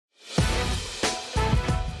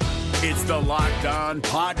It's the Locked On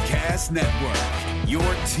Podcast Network, your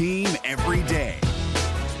team every day.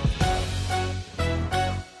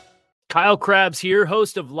 Kyle Krabs here,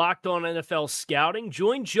 host of Locked On NFL Scouting.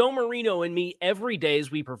 Join Joe Marino and me every day as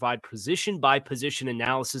we provide position-by-position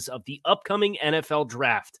analysis of the upcoming NFL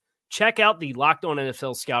Draft. Check out the Locked On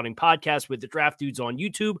NFL Scouting podcast with the Draft Dudes on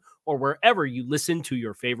YouTube or wherever you listen to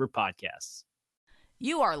your favorite podcasts.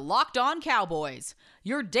 You are Locked On Cowboys,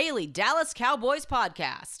 your daily Dallas Cowboys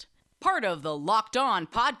podcast. Part of the Locked On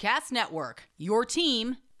Podcast Network, your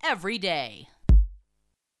team every day.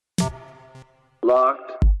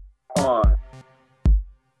 Locked On.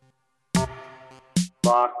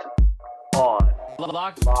 Locked On.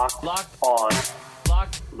 Locked On.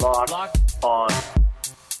 Locked On.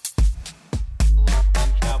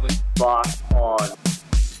 Cowboys. Locked On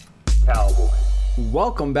Cowboys.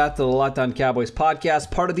 Welcome back to the Locked On Cowboys podcast,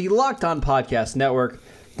 part of the Locked On Podcast Network.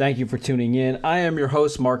 Thank you for tuning in. I am your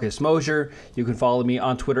host, Marcus Mosher. You can follow me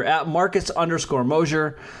on Twitter at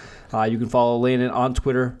Marcus_Mosher. You can follow Landon on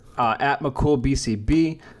Twitter at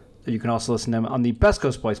McCoolBCB. You can also listen to him on the Best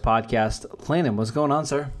Coast Boys podcast. Landon, what's going on,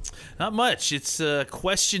 sir? Not much. It's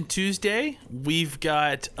Question Tuesday. We've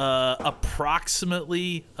got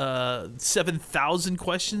approximately 7,000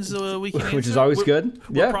 questions we can answer. Which is always good.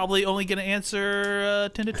 We're probably only going to answer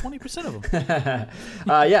 10 to 20% of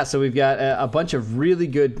them. So we've got a bunch of really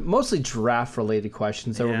good, mostly draft-related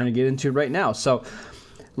questions that we're going to get into right now. So,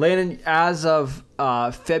 Landon, as of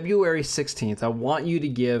February 16th, I want you to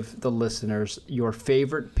give the listeners your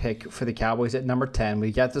favorite pick for the Cowboys at number 10.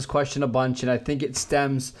 We got this question a bunch, and I think it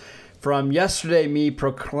stems from yesterday me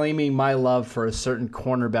proclaiming my love for a certain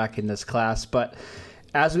cornerback in this class. But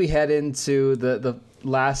as we head into the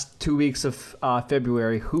last 2 weeks of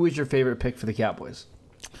February, who is your favorite pick for the Cowboys?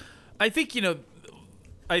 I think,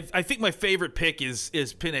 I think my favorite pick is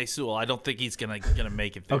Penei Sewell. I don't think he's gonna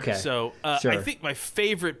make it there. Okay. So sure. I think my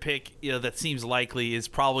favorite pick, that seems likely, is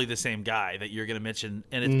probably the same guy that you're gonna mention,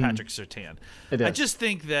 and it's Patrick Surtain. It is. I just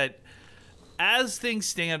think that as things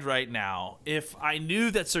stand right now, if I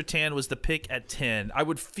knew that Surtain was the pick at 10, I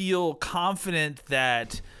would feel confident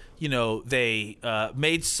that they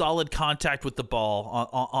made solid contact with the ball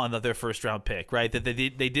on their first round pick, right? That they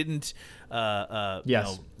didn't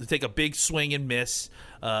take a big swing and miss.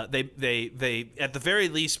 They at the very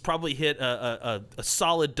least probably hit a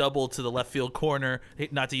solid double to the left field corner.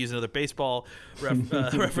 Not to use another baseball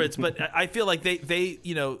reference, but I feel like they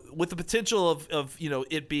with the potential of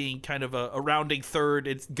it being kind of a rounding third,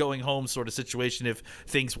 it's going home sort of situation if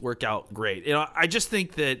things work out great. I just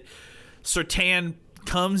think that Surtain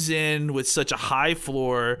comes in with such a high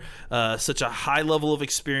floor, such a high level of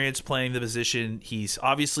experience playing the position. He's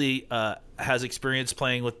obviously has experience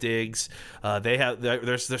playing with Diggs.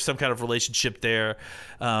 There's some kind of relationship there.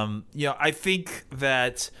 I think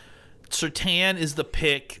that Surtain is the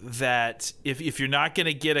pick that if you're not going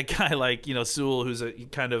to get a guy like Sewell, who's a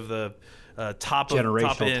kind of the top end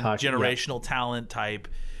generational talent type,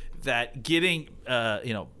 that getting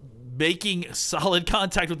making solid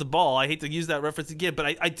contact with the ball, I hate to use that reference again,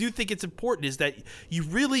 but I do think it's important, is that you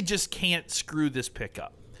really just can't screw this pick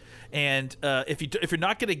up. And if you're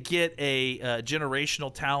not going to get a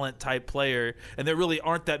generational talent type player, and there really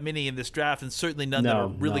aren't that many in this draft, and certainly none that are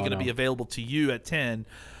really going to be available to you at 10,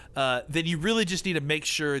 then you really just need to make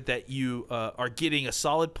sure that you are getting a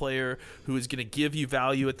solid player who is going to give you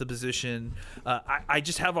value at the position. I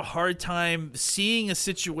just have a hard time seeing a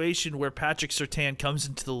situation where Patrick Surtain comes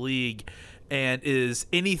into the league and is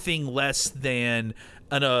anything less than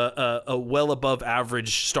a well above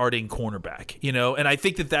average starting cornerback, and I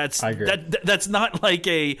think that's not like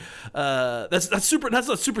that's not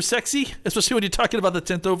super sexy, especially when you're talking about the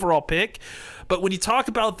 10th overall pick. But when you talk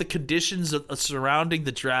about the conditions surrounding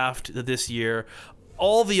the draft this year,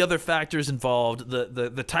 all the other factors involved,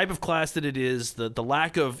 the type of class that it is, the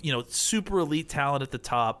lack of super elite talent at the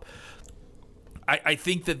top, I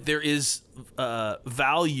think that there is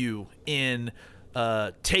value in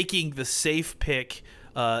taking the safe pick,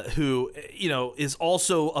 who is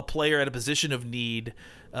also a player at a position of need,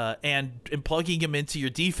 and plugging him into your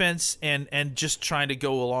defense, and just trying to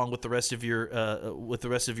go along with the rest of your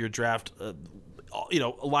draft,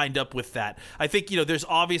 lined up with that. I think there's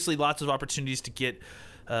obviously lots of opportunities to get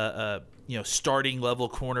starting level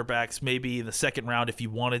cornerbacks maybe in the second round if you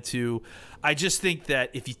wanted to. I just think that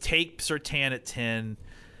if you take Surtain at 10,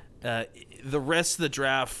 the rest of the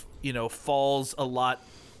draft falls a lot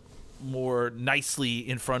more nicely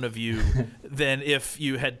in front of you than if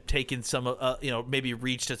you had taken some, maybe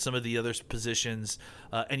reached at some of the other positions,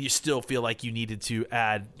 and you still feel like you needed to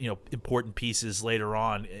add, important pieces later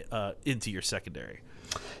on into your secondary.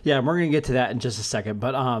 Yeah, we're going to get to that in just a second.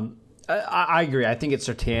 But I agree. I think it's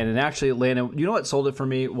Surtain. And actually, Atlanta, you know what sold it for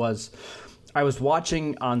me was I was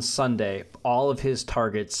watching on Sunday all of his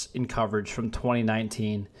targets in coverage from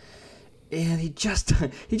 2019. And he just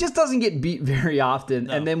doesn't get beat very often.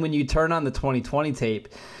 No. And then when you turn on the 2020 tape,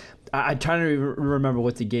 I'm trying to remember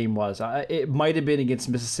what the game was. It might have been against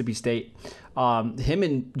Mississippi State. Him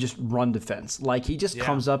and just run defense. Like, he just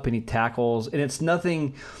comes up and he tackles. And it's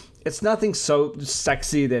nothing so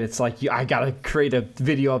sexy that it's like, I got to create a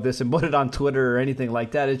video of this and put it on Twitter or anything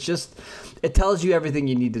like that. It's just, it tells you everything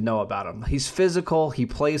you need to know about him. He's physical. He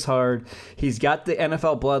plays hard. He's got the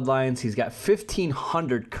NFL bloodlines. He's got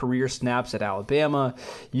 1,500 career snaps at Alabama.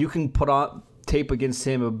 You can put on tape against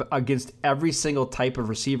him against every single type of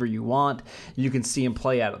receiver you want. You can see him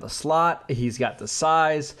play out of the slot. He's got the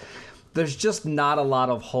size. There's just not a lot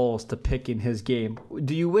of holes to pick in his game.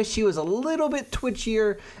 Do you wish he was a little bit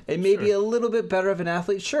twitchier and maybe a little bit better of an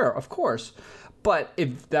athlete? Sure, of course. But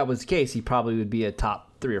if that was the case, he probably would be a top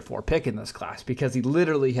 3 or 4 pick in this class because he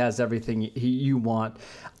literally has everything you want.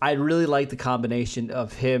 I really like the combination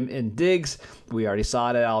of him and Diggs. We already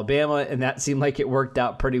saw it at Alabama, and that seemed like it worked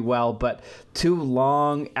out pretty well. But 2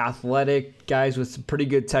 long, athletic guys with some pretty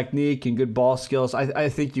good technique and good ball skills, I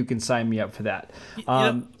think you can sign me up for that.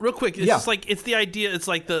 Real quick, it's just like, it's the idea. It's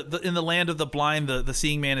like the in the land of the blind, the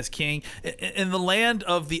seeing man is king. In the land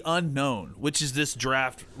of the unknown, which is this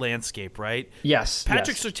draft landscape, right? Yes.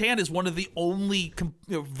 Patrick Surtain is one of the only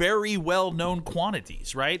very well-known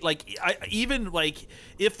quantities, right? Like, even like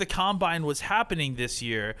if the combine was happening this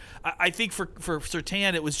year, I think for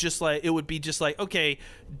Surtain it would be just like, okay,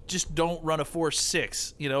 just don't run a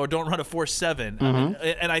 4.6, or don't run a 4.7. Mm-hmm.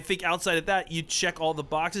 And I think outside of that, you check all the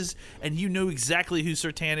boxes and you know exactly who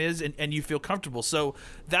Surtain is and you feel comfortable. So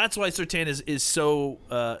that's why Surtain is so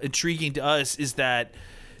intriguing to us, is that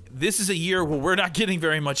this is a year where we're not getting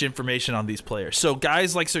very much information on these players. So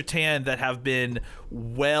guys like Surtain that have been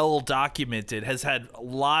well documented, has had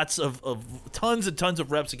lots of tons and tons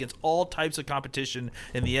of reps against all types of competition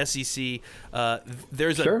in the SEC.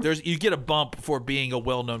 You get a bump for being a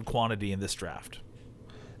well-known quantity in this draft.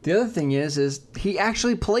 The other thing is he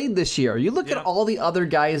actually played this year. You look at all the other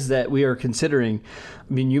guys that we are considering.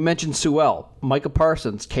 I mean, you mentioned Sewell, Micah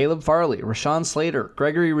Parsons, Caleb Farley, Rashawn Slater,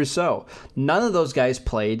 Gregory Rousseau. None of those guys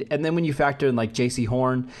played. And then when you factor in like J.C.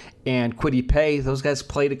 Horn and Kwity Paye, those guys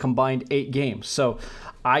played a combined 8 games. So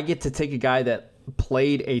I get to take a guy that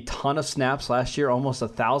played a ton of snaps last year, almost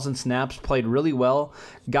 1,000 snaps, played really well,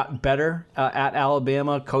 got better at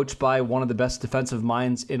Alabama, coached by one of the best defensive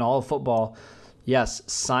minds in all of football. Yes,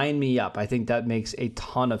 sign me up. I think that makes a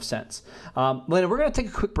ton of sense. Landon, we're going to take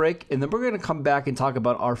a quick break, and then we're going to come back and talk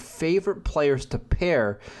about our favorite players to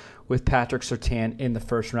pair with Patrick Surtain in the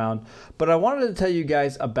first round. But I wanted to tell you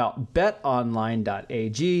guys about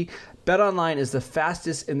betonline.ag. BetOnline is the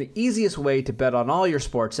fastest and the easiest way to bet on all your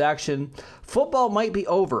sports action. Football might be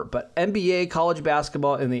over, but NBA, college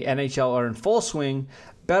basketball, and the NHL are in full swing.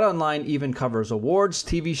 BetOnline even covers awards,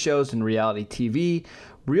 TV shows, and reality TV.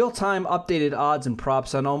 Real-time updated odds and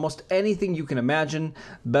props on almost anything you can imagine.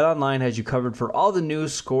 BetOnline has you covered for all the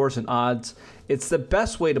news, scores, and odds. It's the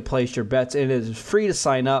best way to place your bets, and it is free to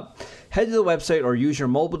sign up. Head to the website or use your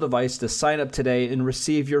mobile device to sign up today and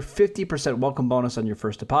receive your 50% welcome bonus on your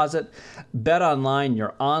first deposit. BetOnline,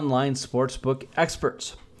 your online sportsbook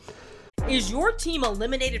experts. Is your team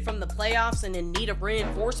eliminated from the playoffs and in need of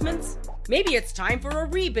reinforcements? Maybe it's time for a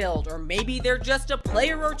rebuild, or maybe they're just a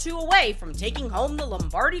player or 2 away from taking home the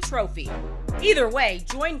Lombardi Trophy. Either way,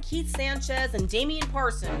 join Keith Sanchez and Damian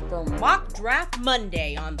Parson for Mock Draft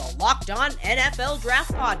Monday on the Locked On NFL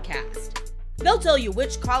Draft Podcast. They'll tell you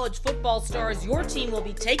which college football stars your team will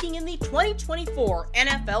be taking in the 2024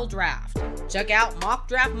 NFL Draft. Check out Mock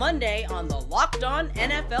Draft Monday on the Locked On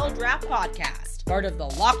NFL Draft Podcast, part of the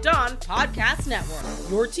Locked On Podcast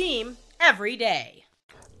Network, your team every day.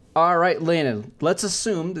 All right, Landon, let's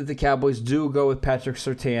assume that the Cowboys do go with Patrick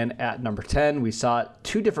Surtain at number 10. We saw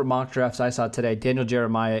 2 different mock drafts I saw today, Daniel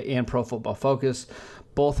Jeremiah and Pro Football Focus.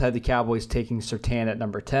 Both had the Cowboys taking Surtain at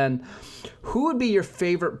number 10. Who would be your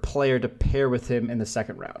favorite player to pair with him in the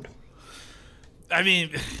second round? I mean,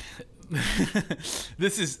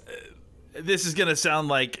 this is going to sound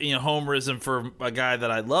like, homerism for a guy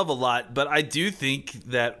that I love a lot, but I do think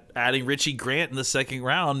that adding Richie Grant in the second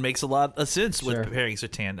round makes a lot of sense with pairing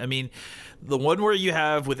Surtain. I mean, the one where you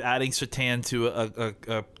have with adding Surtain to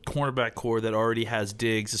a cornerback core that already has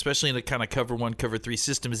Diggs, especially in a kind of cover 1, cover 3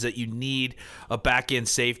 system, is that you need a back end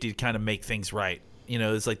safety to kind of make things right.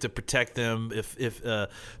 It's like to protect them if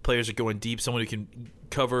players are going deep, someone who can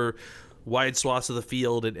cover wide swaths of the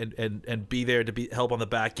field and be there to help on the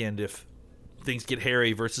back end if things get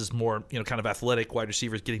hairy versus more, kind of athletic wide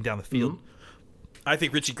receivers getting down the field. I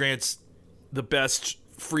think Richie Grant's the best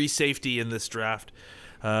free safety in this draft.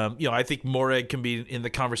 I think Moreg can be in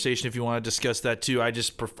the conversation if you want to discuss that too.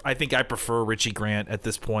 I think I prefer Richie Grant at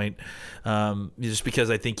this point, just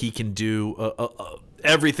because I think he can do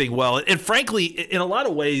everything well. And frankly, in a lot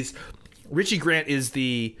of ways, Richie Grant is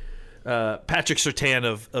the Patrick Surtain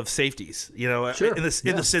of safeties. Sure. In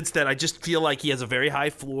the sense that I just feel like he has a very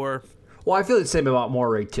high floor. Well, I feel the same about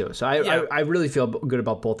Morrig too. So I really feel good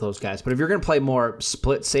about both those guys. But if you're going to play more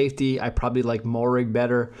split safety, I probably like Morrig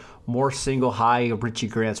better. More single high, Richie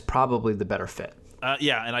Grant's probably the better fit.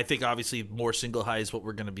 And I think obviously more single high is what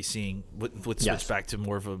we're going to be seeing with switch back to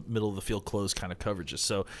more of a middle of the field close kind of coverages.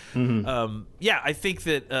 So, I think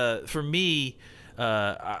that for me,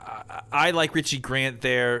 I like Richie Grant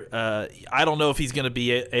there. I don't know if he's going to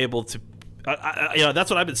be able to. That's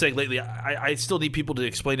what I've been saying lately. I still need people to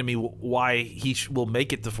explain to me why he will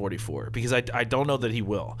make it to 44, because I don't know that he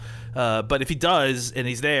will. But if he does and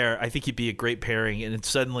he's there, I think he'd be a great pairing, and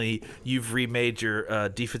suddenly you've remade your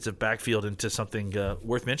defensive backfield into something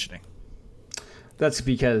worth mentioning. That's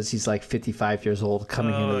because he's like 55 years old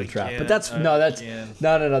coming into the draft. But no.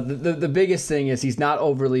 The biggest thing is he's not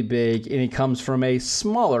overly big, and he comes from a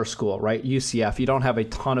smaller school, right? UCF. You don't have a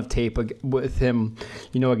ton of tape with him,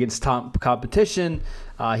 against top competition.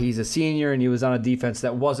 He's a senior, and he was on a defense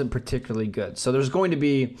that wasn't particularly good. So there's going to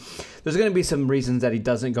be some reasons that he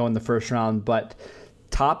doesn't go in the first round, but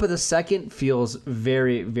top of the second feels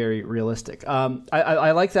very, very realistic.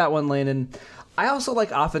 I like that one, Landon. I also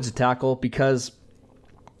like offensive tackle because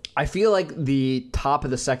I feel like the top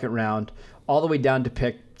of the second round, all the way down to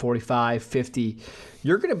pick 45, 50,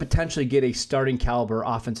 you're going to potentially get a starting caliber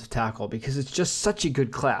offensive tackle because it's just such a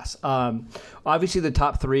good class. Obviously, the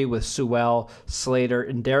top three with Sewell, Slater,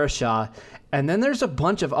 and Darrisaw. And then there's a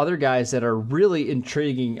bunch of other guys that are really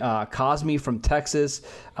intriguing. Cosme from Texas.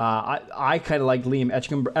 I kind of like Liam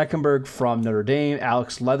Eckenberg from Notre Dame.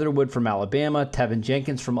 Alex Leatherwood from Alabama. Tevin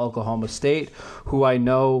Jenkins from Oklahoma State, who I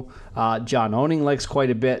know John Owning likes quite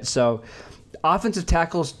a bit. So offensive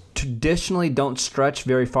tackles traditionally don't stretch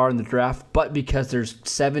very far in the draft, but because there's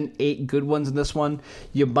 7-8 good ones in this one,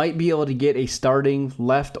 you might be able to get a starting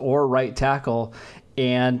left or right tackle.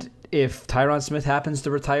 And if Tyron Smith happens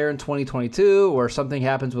to retire in 2022 or something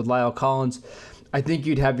happens with Lyle Collins, I think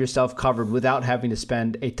you'd have yourself covered without having to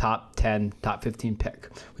spend a top 10, top 15 pick.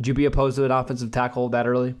 Would you be opposed to an offensive tackle that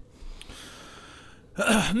early?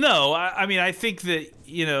 No. I think that,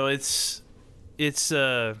 it's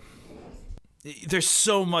there's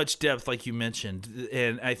so much depth, like you mentioned.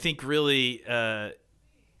 And I think really a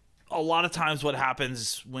lot of times what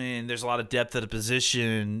happens when there's a lot of depth at a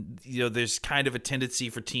position, there's kind of a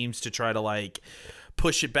tendency for teams to try to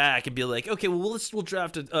push it back and be like, okay, well, we'll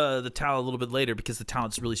draft the talent a little bit later because the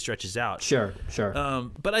talent really stretches out. Sure.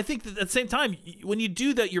 But I think that at the same time, when you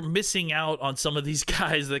do that, you're missing out on some of these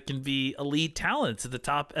guys that can be elite talents at the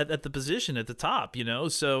top, at the position at the top,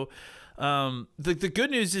 So the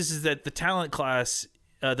good news is that the talent class,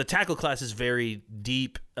 the tackle class is very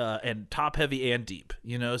deep and top heavy and deep,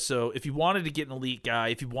 So if you wanted to get an elite guy,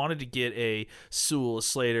 if you wanted to get a Sewell, a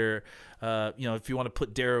Slater, if you want to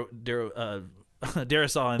put Darrisaw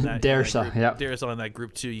in that Darrisaw in that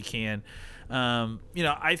group too, you can.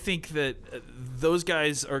 I think that those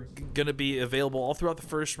guys are going to be available all throughout the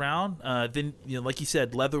first round. Then, like you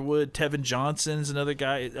said, Leatherwood, Tevin Johnson's another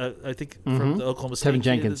guy. I think from the Oklahoma State. Tevin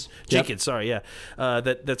Jenkins.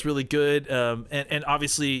 That's really good. And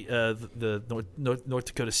obviously the North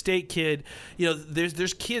Dakota State kid.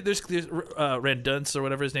 There's Randuns or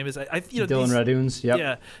whatever his name is. Dylan Raduns. Yep.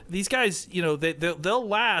 Yeah, these guys. They'll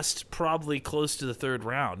last probably close to the third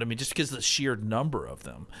round. Just because of the sheer number of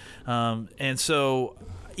them. And so,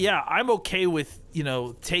 I'm okay with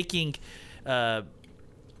taking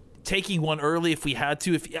one early if we had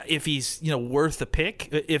to, if he's worth the pick,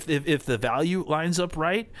 if the value lines up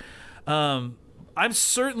right. I'm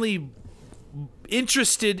certainly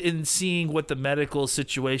interested in seeing what the medical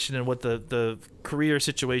situation and what the career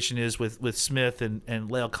situation is with Smith and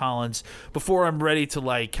Lyle Collins before I'm ready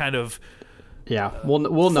to kind of. Yeah,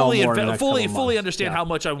 we'll know more. Fully understand how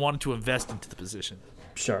much I wanted to invest into the position.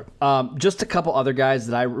 Sure. Just a couple other guys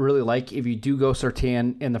that I really like. If you do go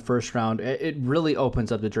Surtain in the first round, it really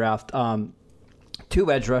opens up the draft.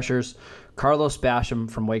 Two edge rushers, Carlos Basham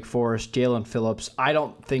from Wake Forest, Jalen Phillips. I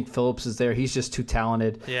don't think Phillips is there. He's just too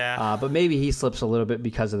talented. Yeah. But maybe he slips a little bit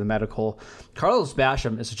because of the medical. Carlos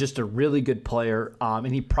Basham is just a really good player,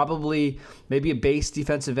 and he probably maybe a base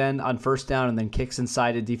defensive end on first down and then kicks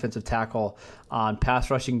inside a defensive tackle on pass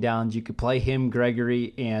rushing downs. You could play him,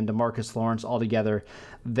 Gregory, and DeMarcus Lawrence all together.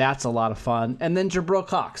 That's a lot of fun. And then Jabril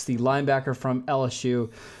Cox, the linebacker from LSU.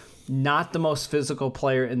 Not the most physical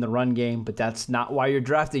player in the run game, but that's not why you're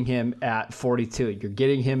drafting him at 42. You're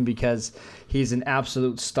getting him because he's an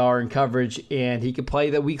absolute star in coverage, and he can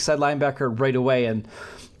play the weak side linebacker right away. And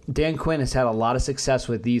Dan Quinn has had a lot of success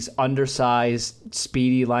with these undersized,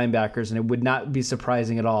 speedy linebackers, and it would not be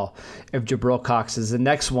surprising at all if Jabril Cox is the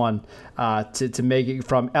next one to make it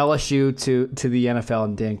from LSU to the NFL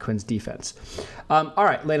and Dan Quinn's defense. All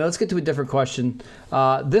right, Lena, let's get to a different question.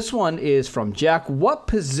 This one is from Jack. What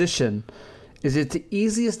position is it the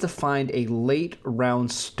easiest to find a late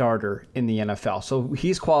round starter in the NFL? So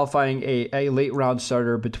he's qualifying a late round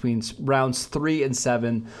starter between rounds 3 and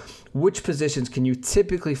 7. Which positions can you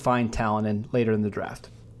typically find talent in later in the draft?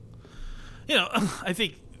 I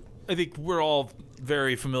think we're all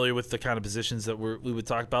very familiar with the kind of positions that we would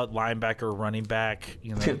talk about: linebacker, running back.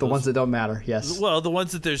 The ones that don't matter. Yes. Well, the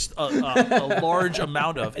ones that there's a large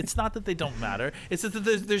amount of. It's not that they don't matter. It's that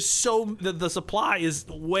there's the supply is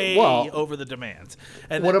way over the demand.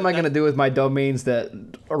 And what am I going to do with my domains that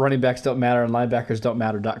running backs don't matter and linebackers don't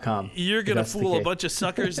matter.com? You're going to fool a bunch of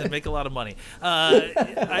suckers and make a lot of money.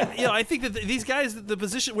 I think that these guys, the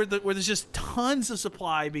position where there's just tons of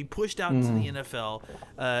supply being pushed out into the NFL,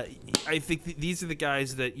 I think these are the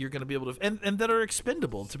guys that you're going to be able to and that are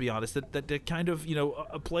expendable, to be honest, that kind of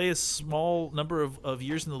play a small number of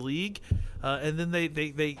years in the league, and then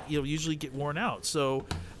they usually get worn out. So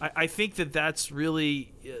I think that's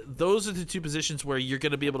really those are the two positions where you're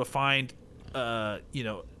going to be able to find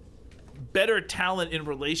better talent in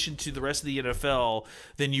relation to the rest of the NFL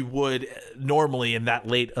than you would normally in that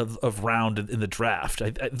late of round in the draft.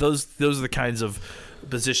 Those are the kinds of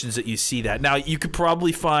positions that you see that. Now, you could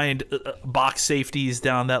probably find box safeties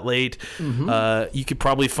down that late. Mm-hmm. You could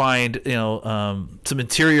probably find some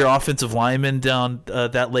interior offensive linemen down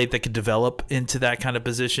that late that could develop into that kind of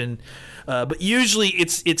position. But usually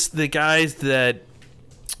it's the guys that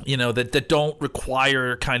that don't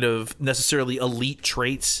require kind of necessarily elite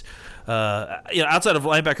traits. Outside of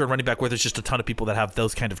linebacker and running back, where there's just a ton of people that have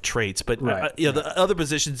those kind of traits, but right. The other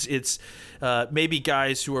positions, it's maybe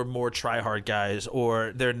guys who are more try-hard guys,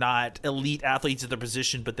 or they're not elite athletes at their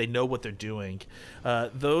position, but they know what they're doing.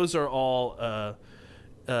 Those are all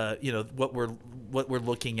what we're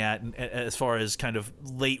looking at as far as kind of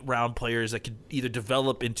late round players that could either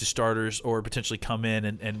develop into starters or potentially come in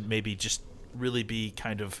and maybe just really be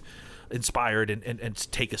kind of inspired and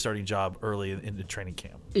take a starting job early in the training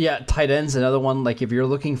camp. Yeah, tight end's another one. Like if you're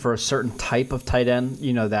looking for a certain type of tight end,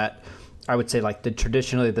 that I would say like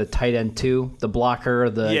traditionally the tight end 2, the blocker,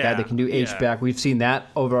 the guy that can do H-back. We've seen that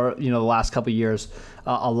over the last couple of years.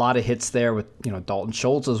 A lot of hits there with Dalton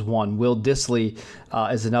Schultz is one, Will Dissly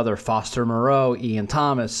is another, Foster Moreau, Ian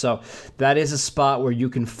Thomas. So that is a spot where you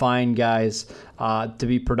can find guys to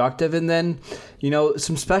be productive, and then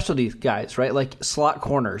some specialty guys, right? Like slot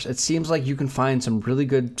corners. It seems like you can find some really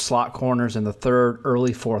good slot corners in the 3rd,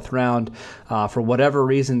 early 4th round. For whatever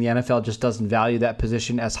reason, the NFL just doesn't value that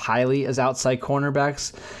position as highly as outside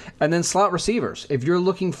cornerbacks. And then slot receivers. If you're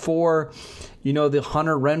looking for the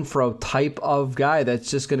Hunter Renfrow type of guy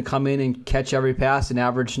that's just going to come in and catch every pass and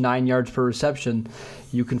average 9 yards per reception,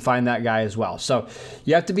 you can find that guy as well. So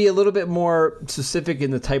you have to be a little bit more specific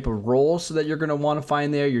in the type of roles that you're going to want to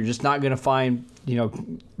find there. You're just not going to find,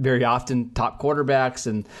 very often top quarterbacks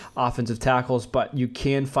and offensive tackles, but you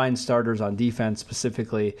can find starters on defense,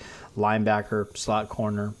 specifically linebacker, slot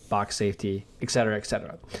corner, box safety, et cetera, et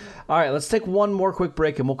cetera. All right, let's take one more quick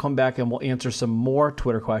break, and we'll come back and we'll answer some more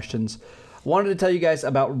Twitter questions. Wanted to tell you guys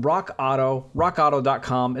about Rock Auto.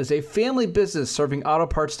 RockAuto.com is a family business serving auto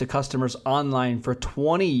parts to customers online for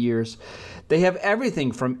 20 years. They have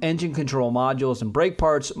everything from engine control modules and brake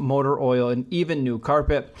parts, motor oil, and even new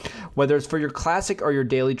carpet. Whether it's for your classic or your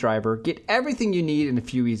daily driver, get everything you need in a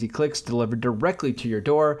few easy clicks delivered directly to your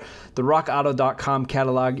door. The RockAuto.com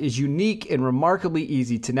catalog is unique and remarkably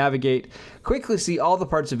easy to navigate. Quickly see all the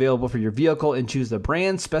parts available for your vehicle and choose the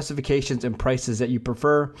brand, specifications, and prices that you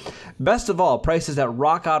prefer. Best of all, prices at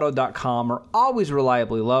RockAuto.com are always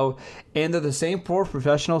reliably low, and they're the same for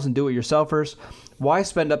professionals and do-it-yourselfers. Why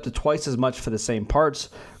spend up to twice as much for the same parts?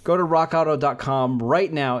 Go to RockAuto.com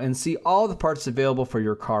right now and see all the parts available for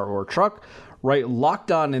your car or truck. Write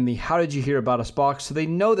Locked On in the How Did You Hear About Us box so they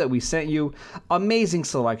know that we sent you. Amazing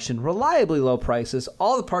selection, reliably low prices,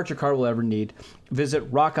 all the parts your car will ever need.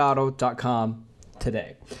 Visit rockauto.com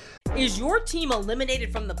today. Is your team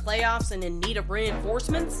eliminated from the playoffs and in need of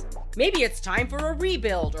reinforcements? Maybe it's time for a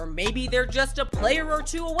rebuild, or maybe they're just a player or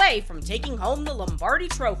two away from taking home the Lombardi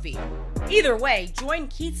Trophy. Either way, join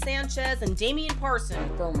Keith Sanchez and Damian Parson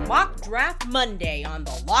for Mock Draft Monday on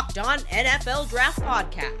the Locked On NFL Draft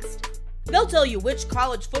Podcast. They'll tell you which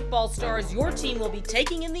college football stars your team will be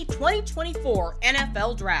taking in the 2024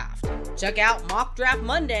 NFL Draft. Check out Mock Draft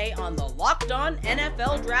Monday on the Locked On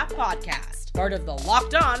NFL Draft Podcast, part of the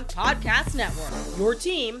Locked On Podcast Network, your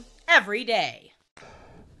team every day.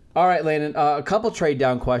 All right, Landon, a couple trade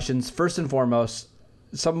down questions. First and foremost,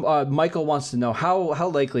 Michael wants to know how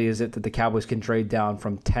likely is it that the Cowboys can trade down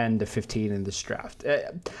from 10 to 15 in this draft?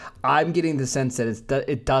 I'm getting the sense that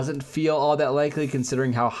it doesn't feel all that likely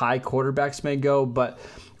considering how high quarterbacks may go, but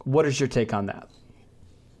what is your take on that?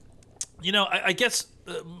 I guess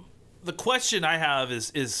the question I have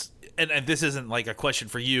is and this isn't like a question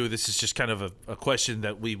for you, this is just kind of a question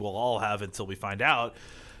that we will all have until we find out,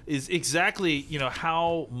 is exactly,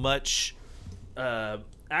 how much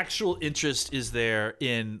actual interest is there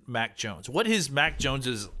in Mac Jones? What is Mac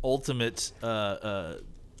Jones's ultimate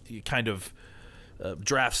kind of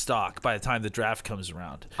draft stock by the time the draft comes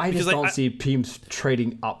around? I don't see teams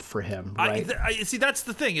trading up for him, right? See, that's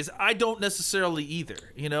the thing, is I don't necessarily either,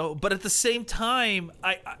 but at the same time,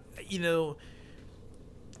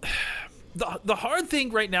 the hard thing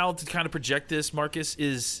right now to kind of project this, Marcus,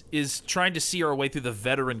 is trying to see our way through the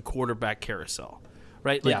veteran quarterback carousel,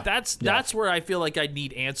 right? Like that's where I feel like I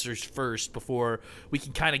need answers first before we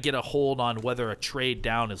can kind of get a hold on whether a trade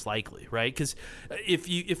down is likely, right? Because if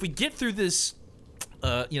we get through this,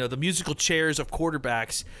 the musical chairs of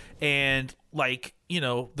quarterbacks and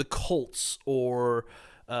the Colts or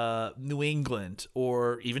New England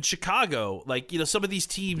or even Chicago, some of these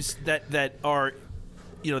teams that are,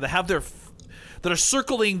 that are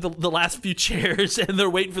circling the last few chairs and they're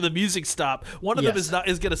waiting for the music stop. One of them is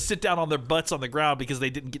going to sit down on their butts on the ground because they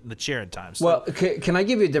didn't get in the chair in time. So. Well, can I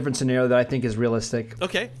give you a different scenario that I think is realistic?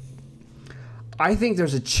 Okay. I think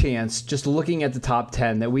there's a chance, just looking at the top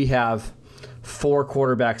 10, that we have 4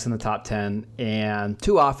 quarterbacks in the top 10 and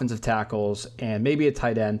 2 offensive tackles and maybe a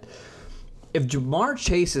tight end. If Jamar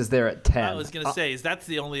Chase is there at 10... I was going to say, that's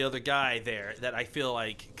the only other guy there that I feel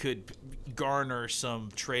like could garner some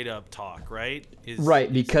trade-up talk, right?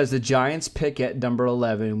 Because the Giants pick at number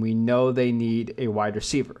 11. We know they need a wide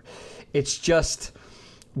receiver. It's just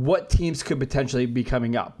what teams could potentially be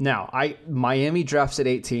coming up. Now, Miami drafts at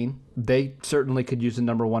 18. They certainly could use a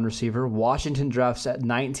number 1 receiver. Washington drafts at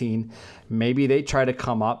 19. Maybe they try to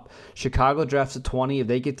come up. Chicago drafts at 20. If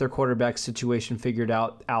they get their quarterback situation figured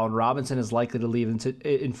out, Allen Robinson is likely to leave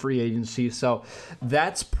in free agency. So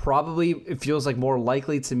that's probably, it feels like, more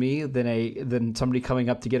likely to me than somebody coming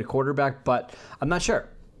up to get a quarterback, but I'm not sure.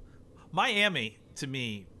 Miami, to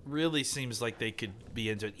me, really seems like they could be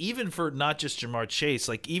into it, even for not just Jamar Chase.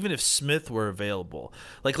 Like, even if Smith were available,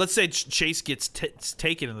 like, let's say Chase gets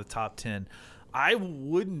taken in the top 10, I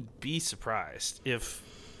wouldn't be surprised if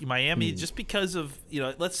Miami, just because of,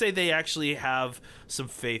 let's say they actually have some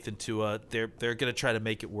faith in Tua, they're going to try to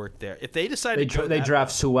make it work there. If they decide they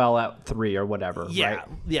draft Sewell at 3 or whatever, right?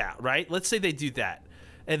 Yeah, right. Let's say they do that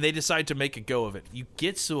and they decide to make a go of it. You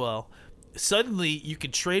get Sewell. Suddenly, you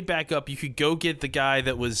could trade back up. You could go get the guy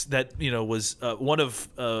that was one of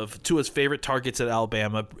Tua's favorite targets at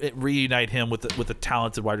Alabama. Reunite him with a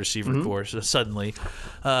talented wide receiver course. Suddenly,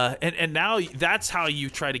 and now that's how you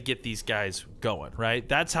try to get these guys going, right?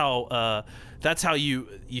 That's how you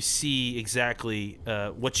see exactly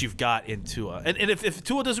what you've got in Tua. And if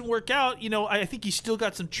Tua doesn't work out, I think you still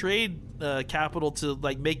got some trade capital to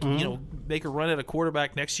make a run at a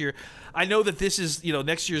quarterback next year. I know that this is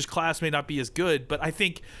next year's class may not be as good, but I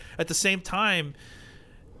think at the same time,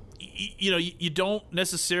 you don't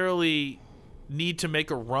necessarily need to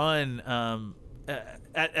make a run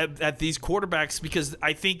at these quarterbacks, because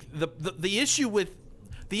I think the issue with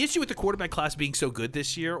the quarterback class being so good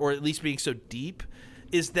this year, or at least being so deep,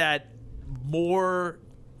 is that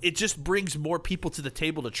it just brings more people to the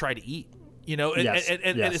table to try to eat. And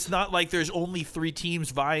it's not like there's only 3 teams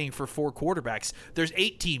vying for 4 quarterbacks. There's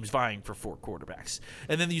 8 teams vying for 4 quarterbacks.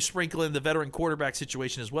 And then you sprinkle in the veteran quarterback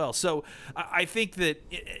situation as well. So I think that,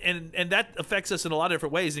 and that affects us in a lot of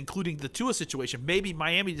different ways, including the Tua situation. Maybe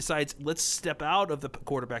Miami decides, let's step out of the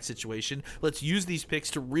quarterback situation. Let's use these picks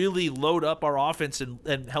to really load up our offense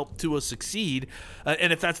and help Tua succeed.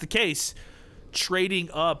 And if that's the case, trading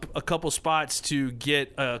up a couple spots to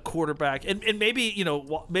get a quarterback, and maybe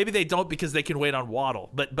maybe they don't because they can wait on Waddle,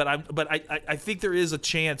 but I think there is a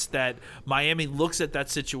chance that Miami looks at that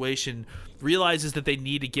situation, realizes that they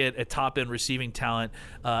need to get a top end receiving talent,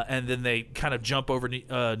 and then they kind of jump over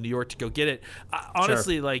New York to go get it.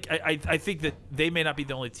 Honestly, sure. I think that they may not be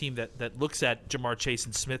the only team that looks at Jamar Chase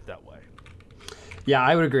and Smith that way. Yeah,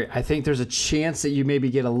 I would agree. I think there's a chance that you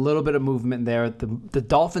maybe get a little bit of movement there. The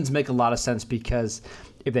Dolphins make a lot of sense because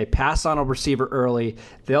if they pass on a receiver early,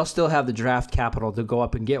 they'll still have the draft capital to go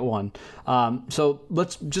up and get one. So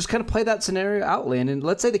let's just kind of play that scenario out, Landon.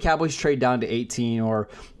 Let's say the Cowboys trade down to 18 or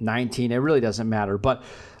 19. It really doesn't matter. But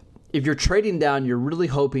if you're trading down, you're really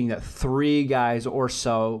hoping that 3 guys or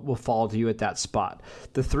so will fall to you at that spot.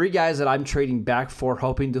 The 3 guys that I'm trading back for,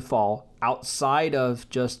 hoping to fall outside of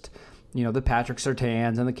just the Patrick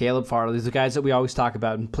Surtains and the Caleb Farleys, the guys that we always talk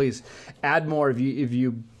about. And please add more if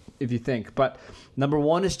you think. But number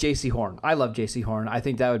 1 is J.C. Horn. I love J.C. Horn. I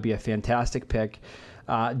think that would be a fantastic pick.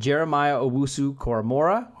 Jeremiah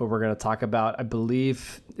Owusu-Koramoah, who we're going to talk about, I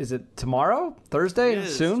believe, is it tomorrow? Thursday? It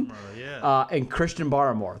is soon? Tomorrow, yeah. And Christian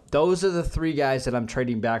Barmore. Those are the 3 guys that I'm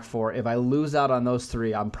trading back for. If I lose out on those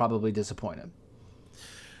 3, I'm probably disappointed.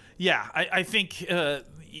 Yeah, I think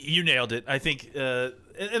you nailed it. I think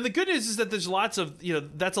and the good news is that there's lots of,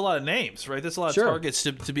 that's a lot of names, right? That's a lot of targets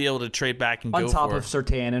to be able to trade back and go for. On top of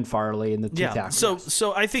Surtain and Farley and the 2 tackles.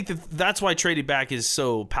 So I think that's why trading back is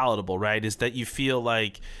so palatable, right? Is that you feel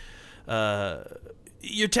like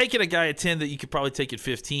you're taking a guy at 10 that you could probably take at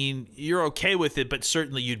 15. You're okay with it, but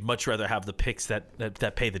certainly you'd much rather have the picks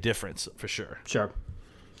that pay the difference for sure. Sure.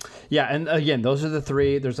 Yeah, and again, those are the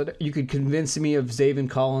 3. You could convince me of Zaven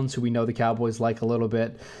Collins, who we know the Cowboys like a little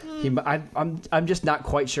bit. I'm just not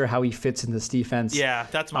quite sure how he fits in this defense. Yeah,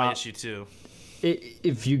 that's my issue too.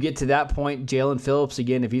 If you get to that point, Jalen Phillips,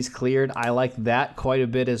 again, if he's cleared, I like that quite a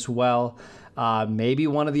bit as well. Maybe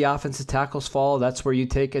one of the offensive tackles fall. That's where you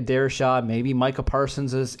take a Darashaw. Maybe Micah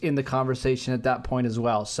Parsons is in the conversation at that point as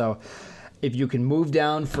well. So if you can move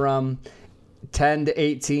down from 10 to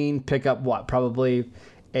 18, pick up probably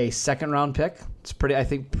a second-round pick. It's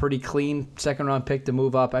pretty clean second-round pick to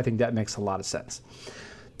move up. I think that makes a lot of sense.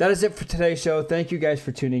 That is it for today's show. Thank you guys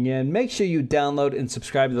for tuning in. Make sure you download and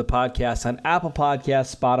subscribe to the podcast on Apple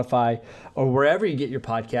Podcasts, Spotify, or wherever you get your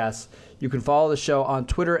podcasts. You can follow the show on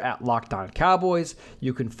Twitter at Locked On Cowboys.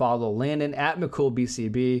 You can follow Landon at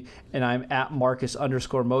McCoolBCB, and I'm at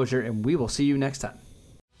Marcus_Mosier, and we will see you next time.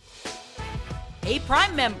 Hey,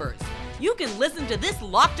 Prime members, you can listen to this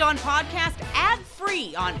Locked On podcast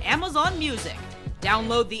ad-free on Amazon Music.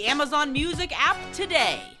 Download the Amazon Music app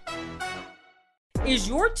today. Is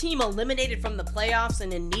your team eliminated from the playoffs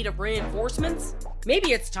and in need of reinforcements?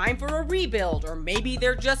 Maybe it's time for a rebuild, or maybe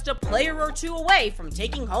they're just a player or 2 away from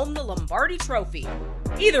taking home the Lombardi Trophy.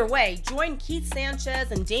 Either way, join Keith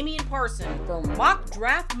Sanchez and Damian Parson for Mock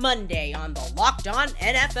Draft Monday on the Locked On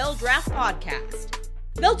NFL Draft Podcast.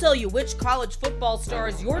 They'll tell you which college football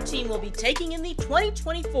stars your team will be taking in the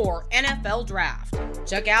 2024 NFL Draft.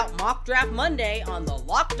 Check out Mock Draft Monday on the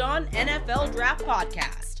Locked On NFL Draft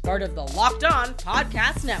Podcast, part of the Locked On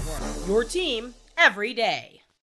Podcast Network, your team every day.